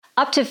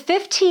Up to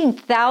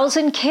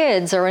 15,000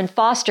 kids are in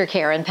foster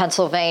care in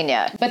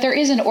Pennsylvania. But there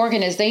is an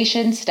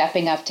organization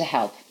stepping up to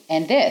help,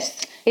 and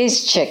this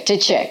is Chick to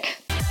Chick.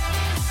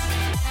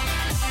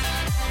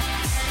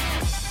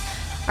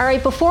 All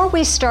right, before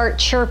we start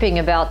chirping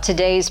about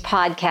today's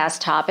podcast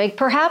topic,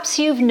 perhaps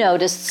you've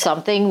noticed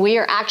something. We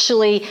are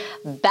actually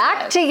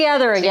back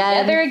together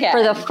again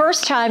for the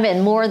first time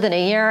in more than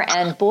a year,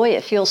 and boy,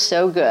 it feels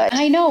so good.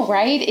 I know,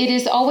 right? It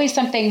is always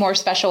something more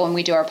special when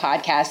we do our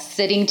podcast,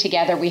 sitting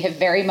together. We have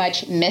very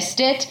much missed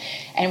it,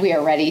 and we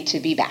are ready to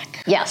be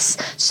back. Yes.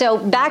 So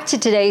back to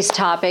today's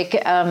topic,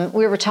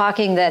 we were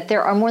talking that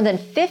there are more than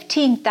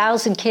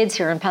 15,000 kids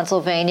here in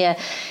Pennsylvania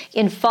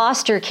in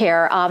foster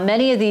care.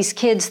 Many of these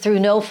kids, through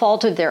no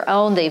fault of their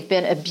own, they've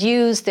been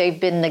abused,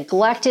 they've been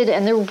neglected,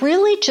 and they're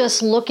really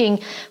just looking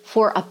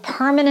for a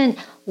permanent,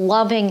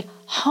 loving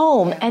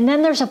home. And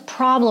then there's a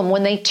problem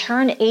when they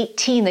turn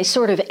 18, they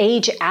sort of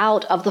age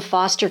out of the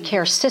foster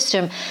care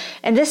system.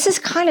 And this is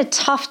kind of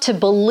tough to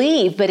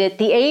believe, but at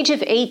the age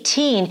of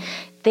 18,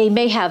 they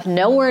may have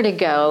nowhere to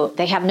go,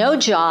 they have no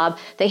job,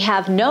 they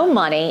have no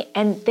money,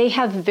 and they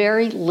have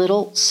very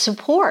little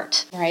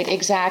support. Right,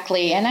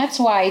 exactly. And that's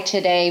why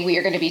today we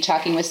are going to be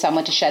talking with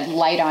someone to shed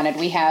light on it.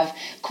 We have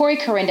Corey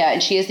Corinda,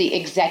 and she is the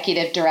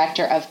Executive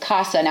Director of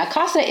CASA. Now,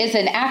 CASA is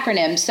an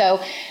acronym,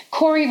 so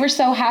Corey, we're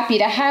so happy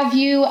to have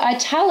you.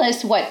 Tell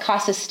us what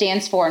CASA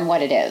stands for and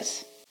what it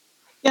is.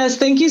 Yes,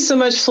 thank you so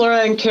much,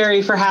 Flora and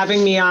Carrie, for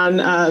having me on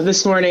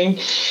this morning.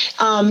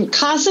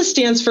 CASA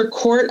stands for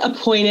Court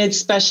Appointed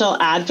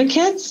Special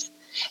Advocates,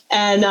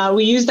 and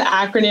we use the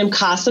acronym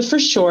CASA for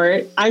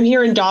short. I'm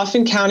here in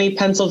Dauphin County,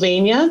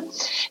 Pennsylvania,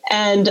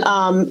 and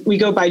we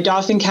go by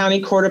Dauphin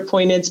County Court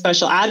Appointed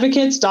Special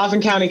Advocates,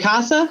 Dauphin County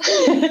CASA,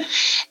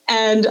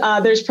 and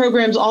there's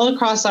programs all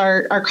across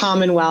our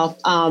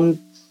Commonwealth,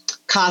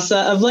 CASA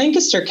of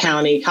Lancaster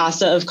County,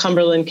 CASA of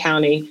Cumberland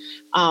County.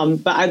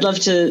 But I'd love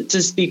to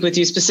speak with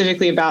you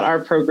specifically about our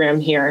program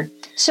here.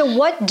 So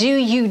what do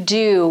you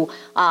do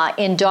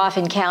in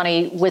Dauphin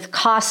County with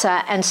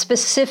CASA and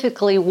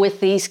specifically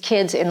with these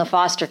kids in the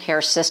foster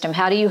care system?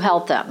 How do you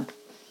help them?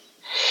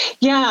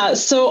 Yeah,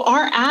 so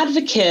our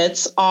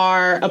advocates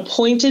are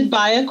appointed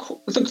by a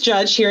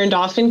judge here in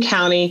Dauphin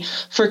County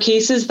for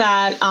cases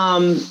that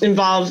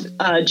involve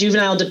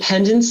juvenile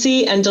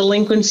dependency and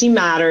delinquency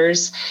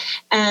matters.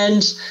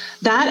 And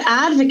that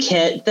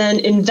advocate then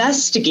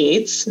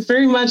investigates,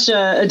 very much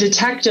a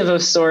detective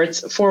of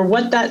sorts, for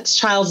what that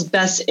child's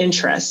best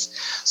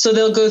interests. So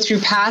they'll go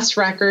through past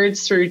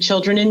records, through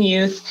children and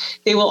youth.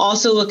 They will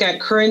also look at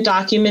current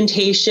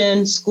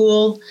documentation,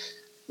 school,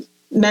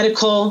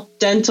 medical,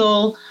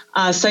 dental,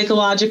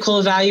 psychological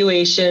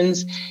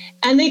evaluations,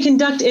 and they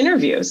conduct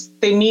interviews.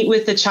 They meet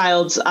with the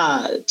child's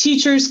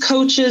teachers,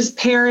 coaches,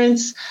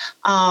 parents,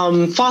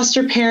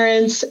 foster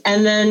parents,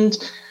 and then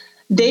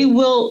they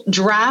will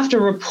draft a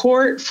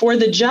report for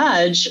the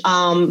judge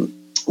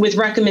with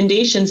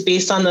recommendations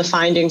based on the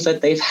findings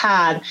that they've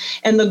had.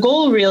 And the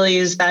goal really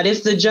is that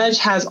if the judge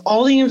has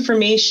all the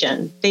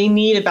information they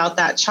need about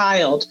that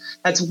child,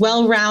 that's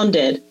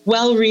well-rounded,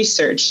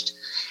 well-researched,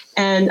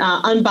 and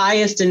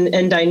unbiased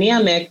and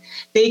dynamic,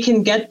 they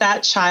can get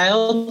that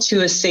child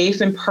to a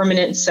safe and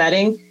permanent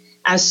setting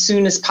as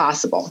soon as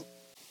possible.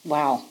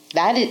 Wow,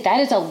 that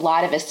is a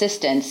lot of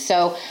assistance.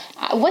 So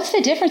what's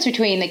the difference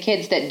between the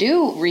kids that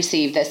do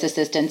receive this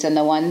assistance and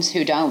the ones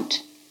who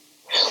don't?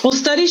 Well,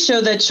 studies show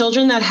that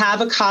children that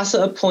have a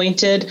CASA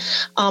appointed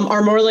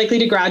are more likely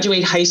to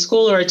graduate high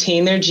school or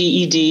attain their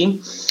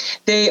GED.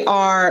 They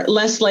are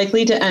less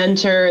likely to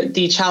enter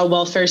the child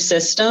welfare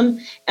system.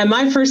 And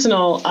my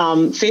personal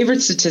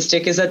favorite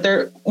statistic is that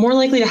they're more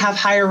likely to have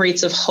higher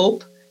rates of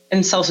hope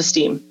and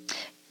self-esteem.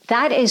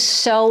 That is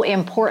so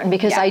important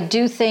because I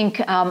do think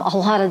a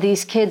lot of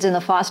these kids in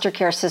the foster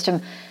care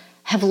system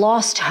have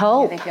lost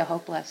hope. Yeah, they feel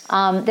hopeless.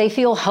 They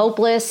feel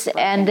hopeless,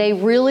 and they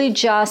really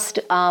just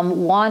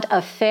want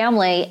a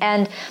family.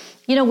 And,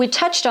 you know, we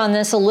touched on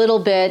this a little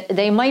bit.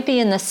 They might be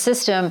in the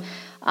system.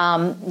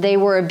 They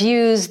were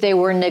abused. They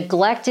were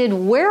neglected.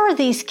 Where are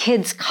these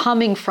kids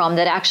coming from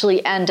that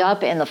actually end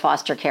up in the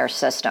foster care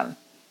system?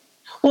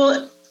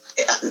 Well,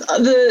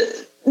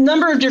 the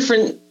number of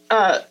different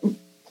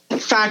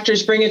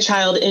factors bring a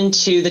child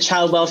into the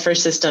child welfare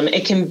system.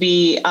 It can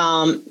be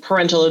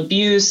parental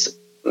abuse.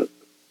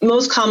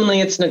 Most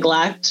commonly, it's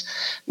neglect.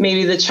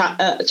 Maybe the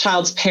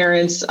child's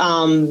parents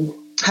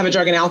have a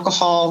drug and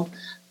alcohol,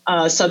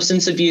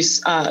 substance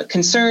abuse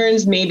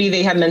concerns. Maybe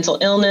they have mental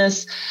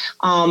illness,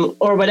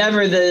 or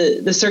whatever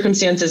the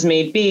circumstances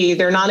may be.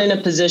 They're not in a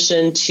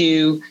position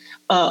to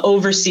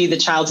oversee the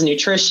child's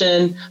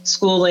nutrition,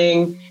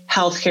 schooling,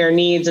 healthcare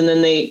needs, and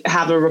then they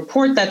have a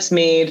report that's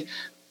made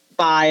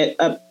by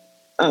a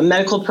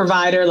medical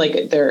provider,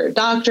 like their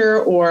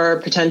doctor,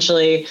 or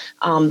potentially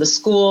the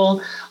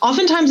school.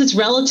 Oftentimes it's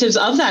relatives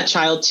of that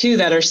child too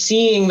that are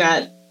seeing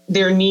that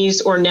their niece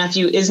or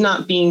nephew is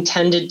not being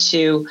tended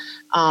to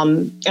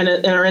and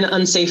are in an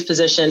unsafe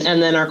position,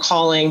 and then are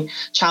calling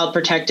Child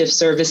Protective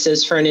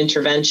Services for an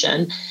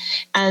intervention.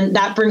 And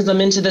that brings them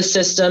into the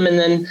system, and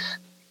then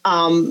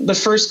The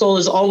first goal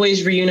is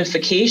always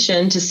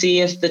reunification to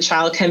see if the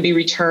child can be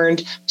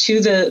returned to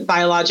the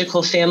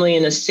biological family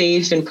in a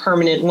safe and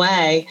permanent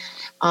way.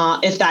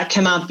 If that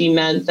cannot be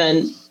met,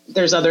 then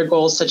there's other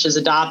goals such as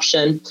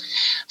adoption.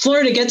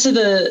 Flora, to get to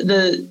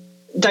the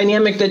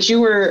dynamic that you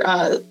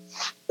were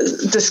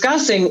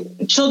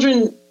discussing,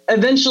 children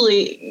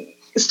eventually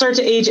start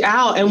to age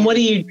out. And what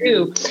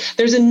do?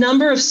 There's a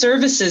number of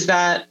services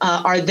that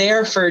are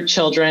there for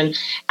children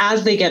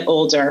as they get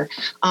older.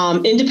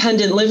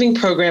 Independent living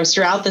programs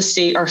throughout the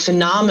state are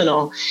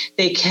phenomenal.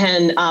 They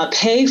can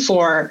pay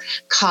for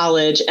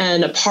college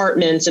and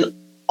apartments and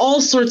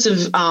all sorts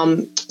of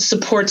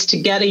supports to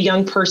get a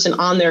young person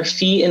on their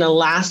feet in a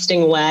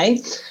lasting way.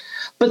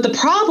 But the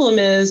problem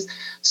is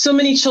so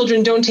many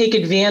children don't take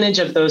advantage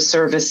of those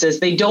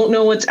services. They don't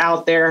know what's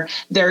out there.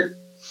 They're,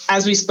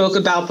 as we spoke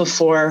about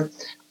before,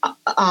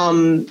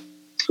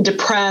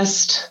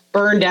 depressed,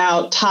 burned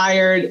out,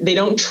 tired. They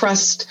don't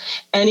trust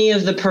any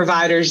of the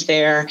providers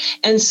there.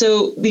 And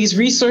so these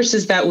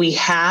resources that we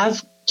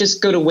have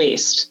just go to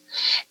waste.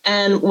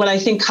 And what I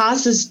think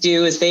CASAs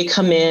do is they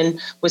come in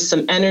with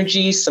some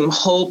energy, some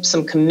hope,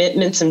 some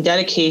commitment, some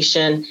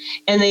dedication,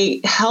 and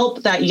they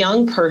help that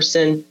young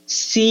person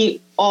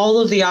see all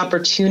of the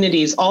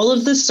opportunities, all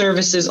of the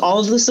services, all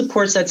of the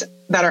supports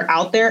that are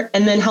out there,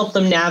 and then help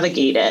them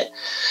navigate it.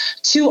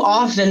 Too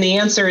often, the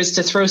answer is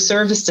to throw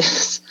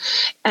services,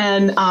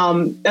 and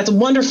that's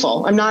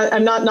wonderful. I'm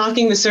not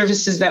knocking the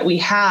services that we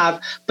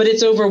have, but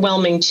it's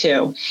overwhelming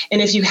too.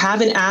 And if you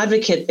have an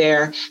advocate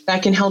there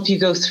that can help you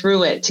go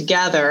through it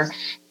together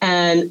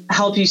and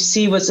help you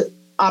see what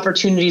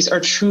opportunities are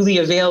truly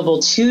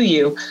available to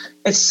you,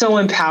 it's so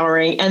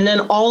empowering. And then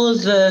all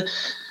of the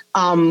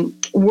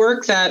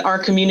work that our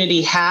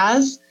community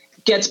has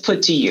gets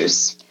put to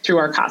use through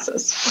our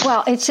CASAs.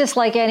 Well, it's just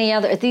like any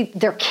other,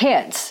 they're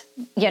kids.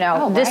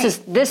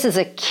 This is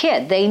a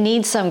kid. They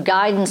need some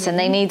guidance and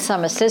they need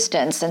some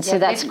assistance. And so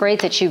that's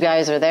great that you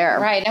guys are there.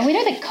 Right. And we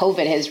know that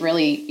COVID has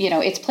really,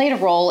 it's played a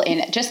role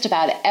in just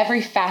about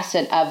every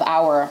facet of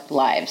our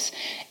lives.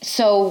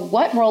 So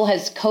what role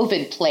has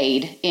COVID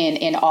played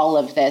in all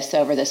of this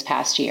over this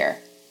past year?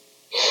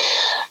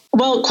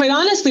 Well, quite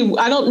honestly,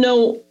 I don't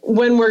know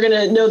when we're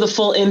going to know the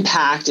full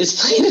impact.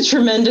 It's played a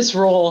tremendous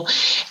role.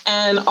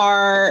 And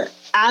our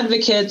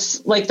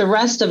advocates, like the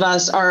rest of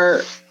us,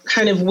 are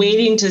kind of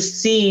waiting to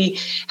see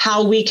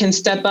how we can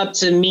step up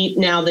to meet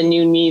now the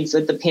new needs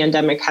that the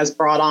pandemic has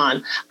brought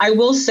on. I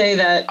will say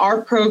that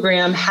our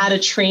program had a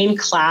trained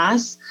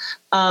class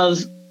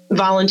of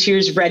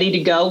volunteers ready to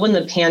go when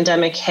the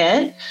pandemic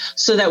hit,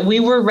 so that we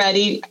were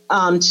ready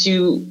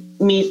to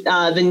meet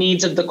the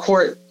needs of the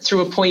court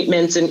through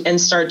appointments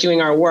and start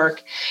doing our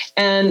work.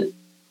 And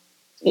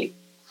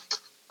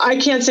I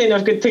can't say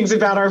enough good things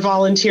about our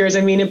volunteers.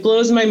 I mean, it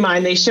blows my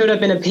mind. They showed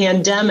up in a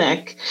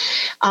pandemic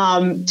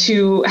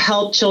to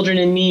help children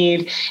in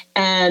need,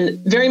 and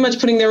very much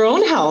putting their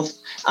own health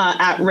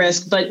at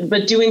risk,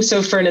 but doing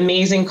so for an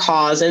amazing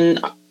cause. And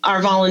our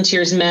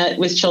volunteers met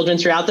with children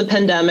throughout the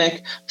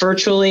pandemic,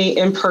 virtually,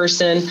 in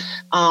person,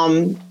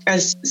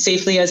 as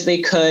safely as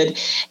they could.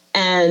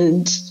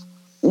 And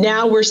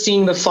now we're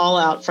seeing the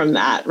fallout from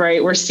that,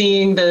 right? We're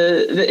seeing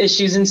the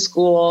issues in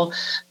school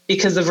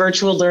because the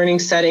virtual learning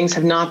settings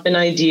have not been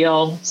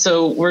ideal.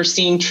 So we're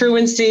seeing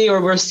truancy, or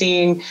we're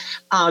seeing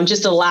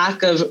just a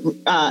lack of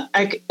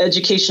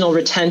educational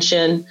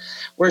retention.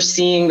 We're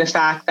seeing the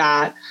fact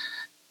that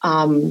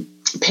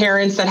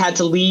parents that had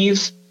to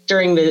leave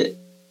during the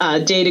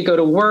day to go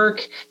to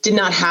work did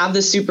not have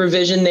the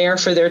supervision there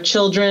for their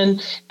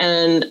children,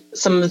 and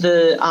some of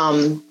the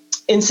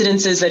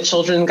incidences that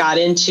children got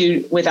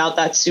into without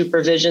that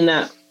supervision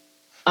that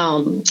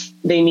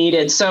they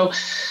needed. So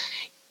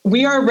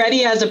we are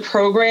ready as a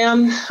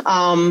program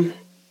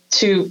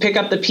to pick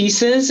up the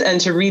pieces and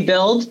to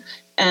rebuild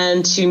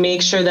and to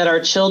make sure that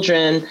our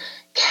children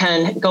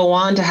can go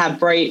on to have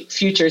bright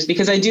futures,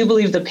 because I do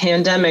believe the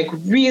pandemic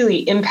really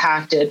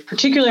impacted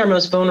particularly our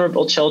most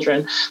vulnerable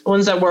children, the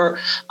ones that were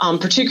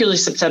particularly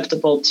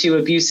susceptible to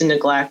abuse and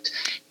neglect.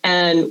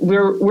 And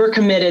we're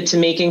committed to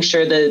making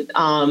sure that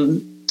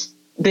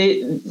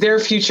their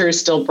future is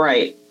still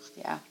bright.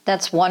 Yeah,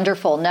 that's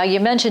wonderful. Now, you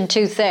mentioned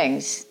two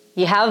things.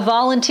 You have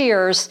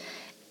volunteers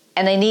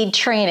and they need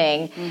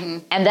training,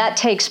 and that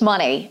takes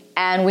money.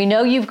 And we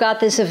know you've got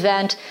this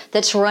event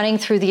that's running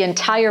through the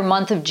entire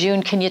month of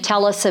June. Can you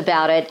tell us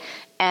about it,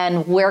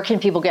 and where can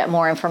people get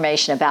more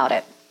information about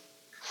it?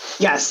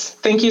 Yes,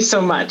 thank you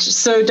so much.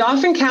 So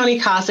Dauphin County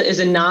CASA is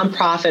a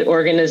nonprofit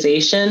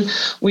organization.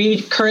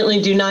 We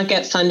currently do not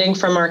get funding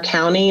from our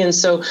county, and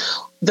so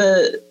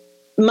the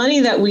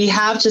money that we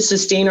have to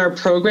sustain our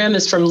program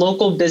is from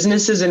local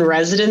businesses and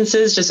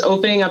residences just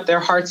opening up their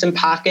hearts and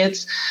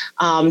pockets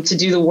to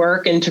do the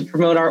work and to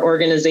promote our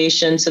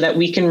organization so that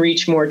we can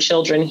reach more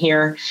children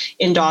here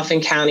in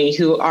Dauphin County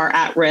who are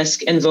at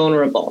risk and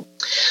vulnerable.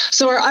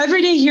 So our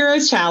Everyday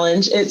Heroes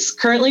Challenge, it's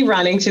currently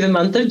running through the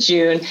month of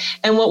June.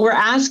 And what we're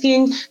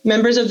asking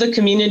members of the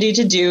community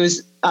to do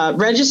is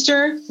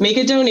register, make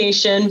a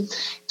donation,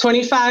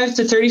 $25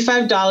 to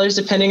 $35,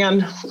 depending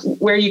on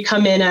where you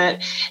come in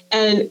at,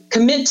 and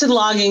commit to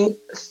logging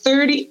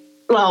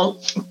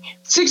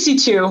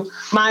 62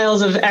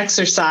 miles of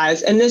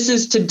exercise. And this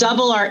is to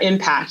double our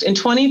impact. In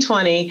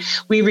 2020,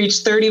 we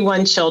reached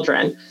 31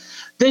 children.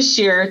 This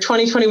year,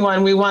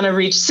 2021, we want to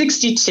reach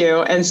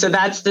 62. And so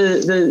that's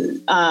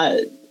the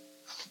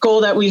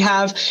goal that we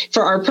have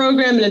for our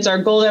program, and it's our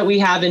goal that we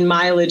have in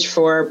mileage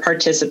for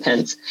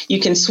participants. You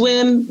can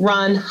swim,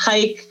 run,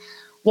 hike,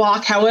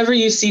 walk, however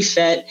you see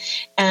fit.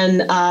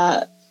 And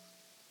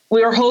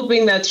we are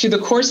hoping that through the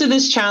course of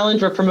this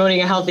challenge, we're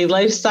promoting a healthy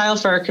lifestyle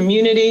for our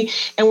community,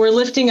 and we're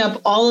lifting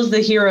up all of the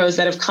heroes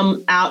that have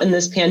come out in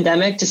this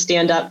pandemic to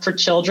stand up for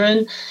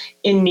children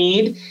in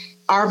need.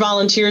 Our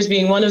volunteers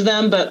being one of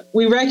them, but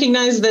we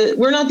recognize that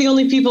we're not the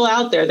only people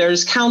out there.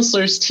 There's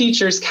counselors,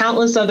 teachers,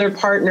 countless other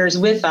partners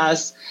with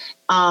us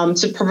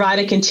to provide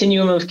a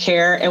continuum of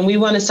care, and we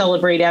want to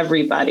celebrate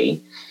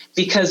everybody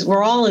because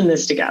we're all in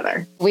this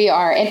together. We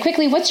are. And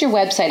quickly, what's your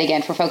website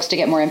again for folks to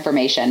get more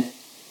information?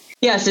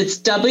 Yes, it's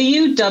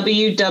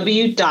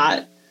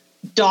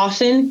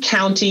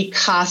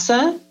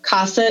www.DauphonCountyCASA.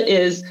 CASA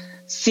is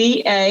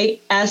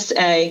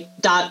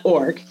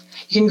CASA.org.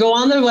 You can go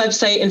on the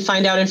website and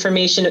find out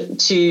information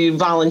to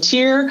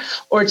volunteer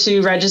or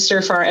to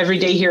register for our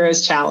Everyday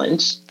Heroes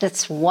Challenge.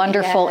 That's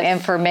wonderful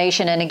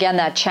information. And again,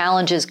 that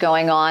challenge is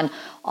going on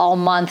all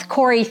month.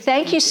 Corey,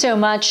 thank you so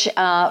much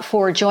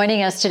for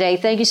joining us today.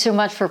 Thank you so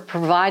much for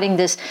providing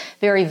this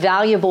very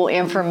valuable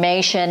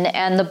information.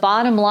 And the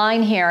bottom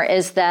line here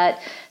is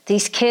that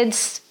these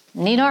kids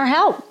need our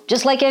help,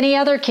 just like any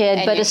other kid,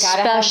 and but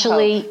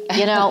especially,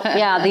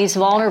 these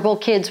vulnerable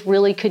kids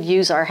really could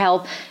use our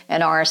help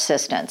and our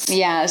assistance.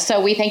 Yeah, so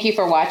we thank you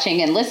for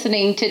watching and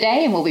listening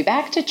today, and we'll be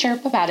back to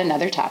chirp about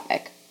another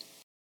topic.